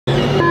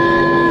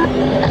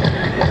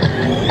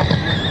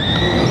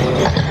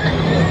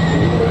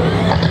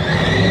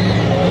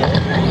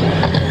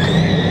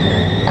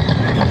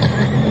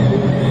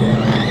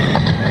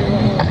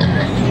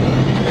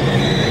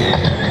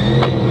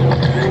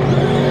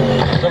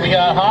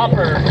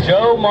Hopper,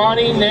 Joe,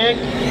 Monty, Nick,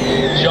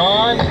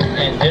 John,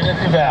 and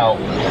Dennis is out.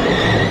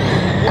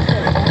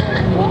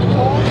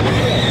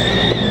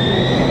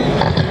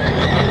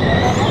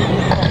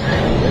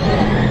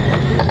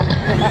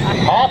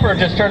 Hopper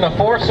just turned a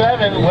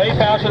 4.7, way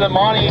faster than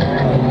Monty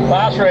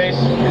last race.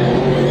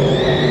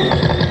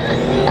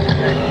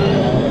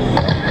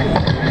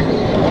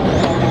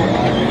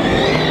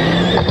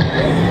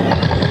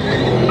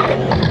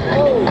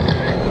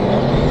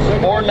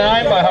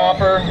 4.9 by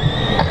Hopper,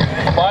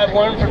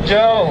 5.1 for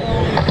Joe,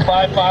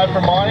 5.5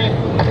 for Monty.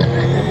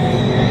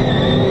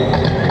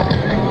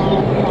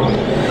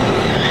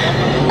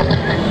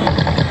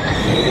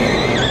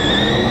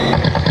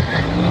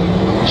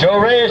 Joe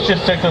Reyes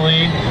just took the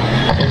lead.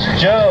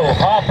 It's Joe,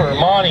 Hopper,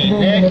 Monty,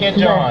 Nick, and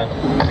John.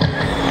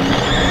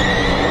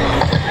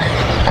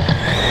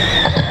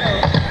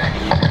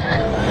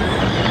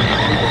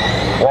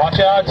 Watch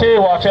out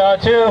too, watch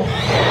out too.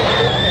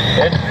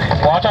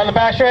 Watch on the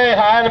back straight,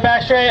 high on the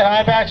back straight,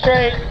 high back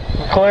straight.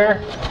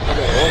 Clear.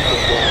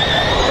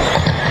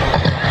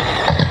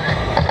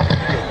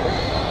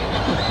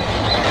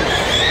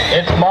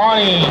 It's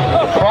Monty.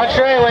 Front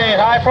straightaway,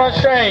 high front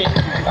straight.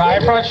 High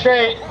front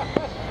straight.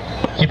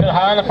 Keep it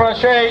high on the front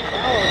straight.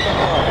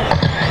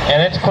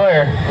 And it's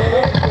clear.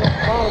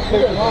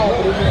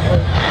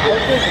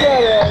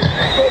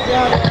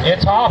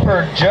 It's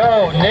Hopper,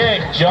 Joe,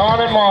 Nick,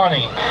 John, and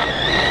Monty.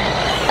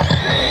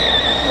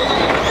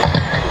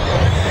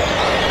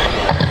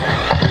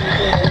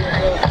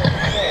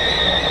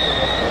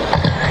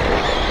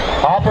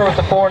 Hopper with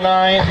the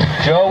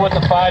 4.9, Joe with the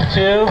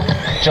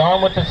 5.2,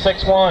 John with the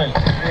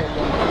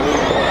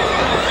 6.1.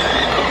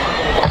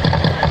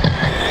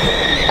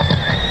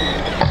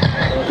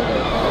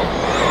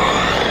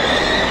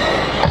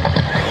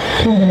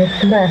 Two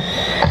minutes left.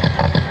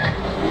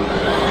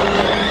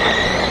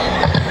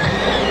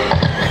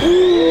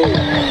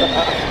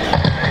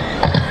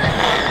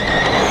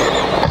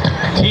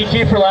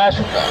 TQ for last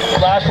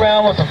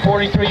round was a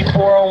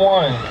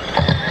 43.401.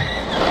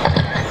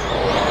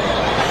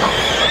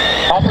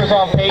 Hopper's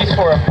on pace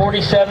for a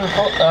 47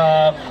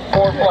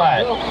 4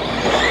 flat.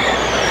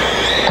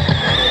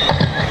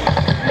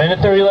 Minute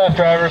 30 left,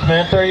 drivers.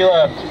 Minute 30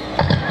 left.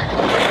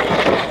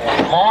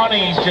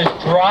 Monty's just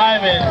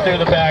driving through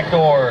the back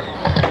door.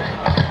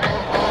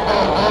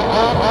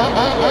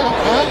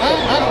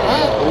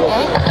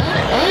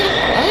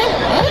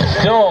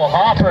 Still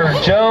Hopper,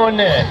 Joe, and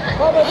Nick.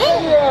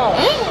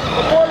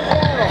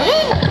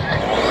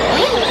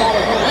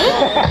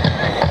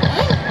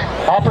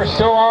 Hopper's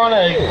still on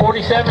a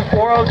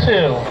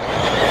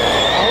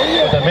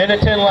 47.402 with a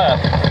minute 10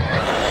 left.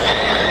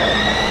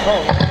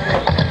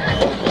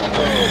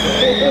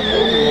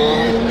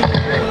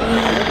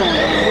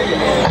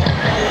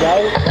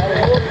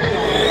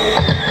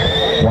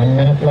 1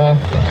 minute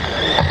left.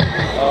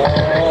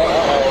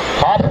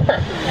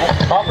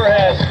 Hopper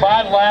has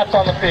 5 laps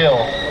on the field.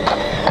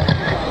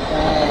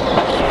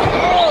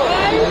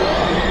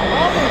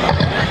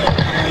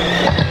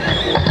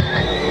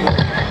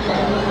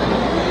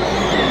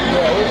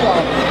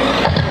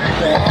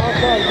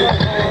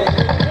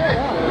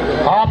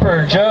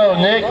 Hopper, Joe,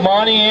 Nick,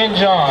 Monty, and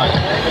John.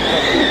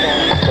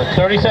 So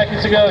 30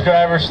 seconds to go,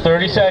 drivers.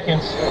 30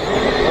 seconds.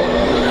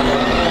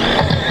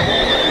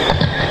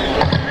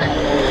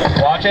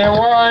 Watch in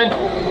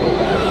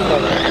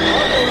 1.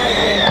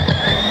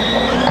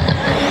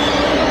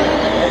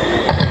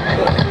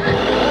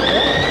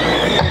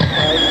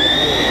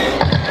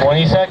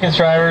 Seconds,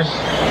 drivers.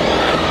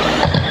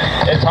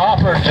 It's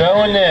Hopper,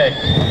 Joe, and Nick.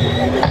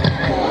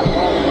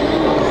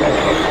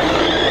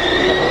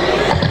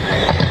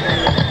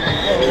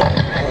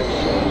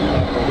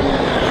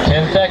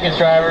 Seconds,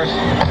 drivers.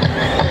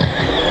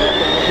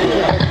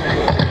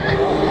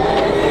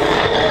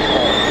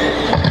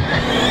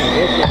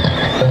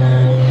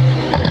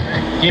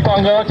 Keep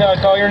on going until I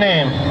call your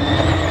name.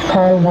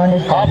 Car 1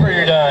 is done. Hopper,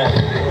 you're done.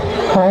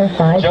 Car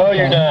 5 Joe, is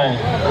you're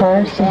done.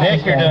 Car 6 Nick,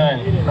 is you're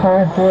done.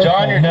 Car 4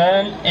 John, is you're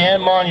done.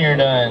 And Monty, you're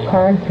done.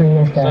 Car 3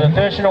 is So done. the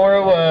finishing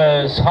order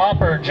was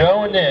Hopper,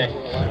 Joe, and Nick.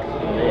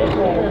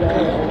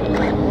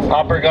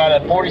 Hopper got a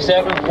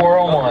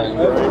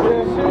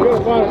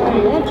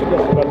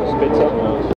 47.401.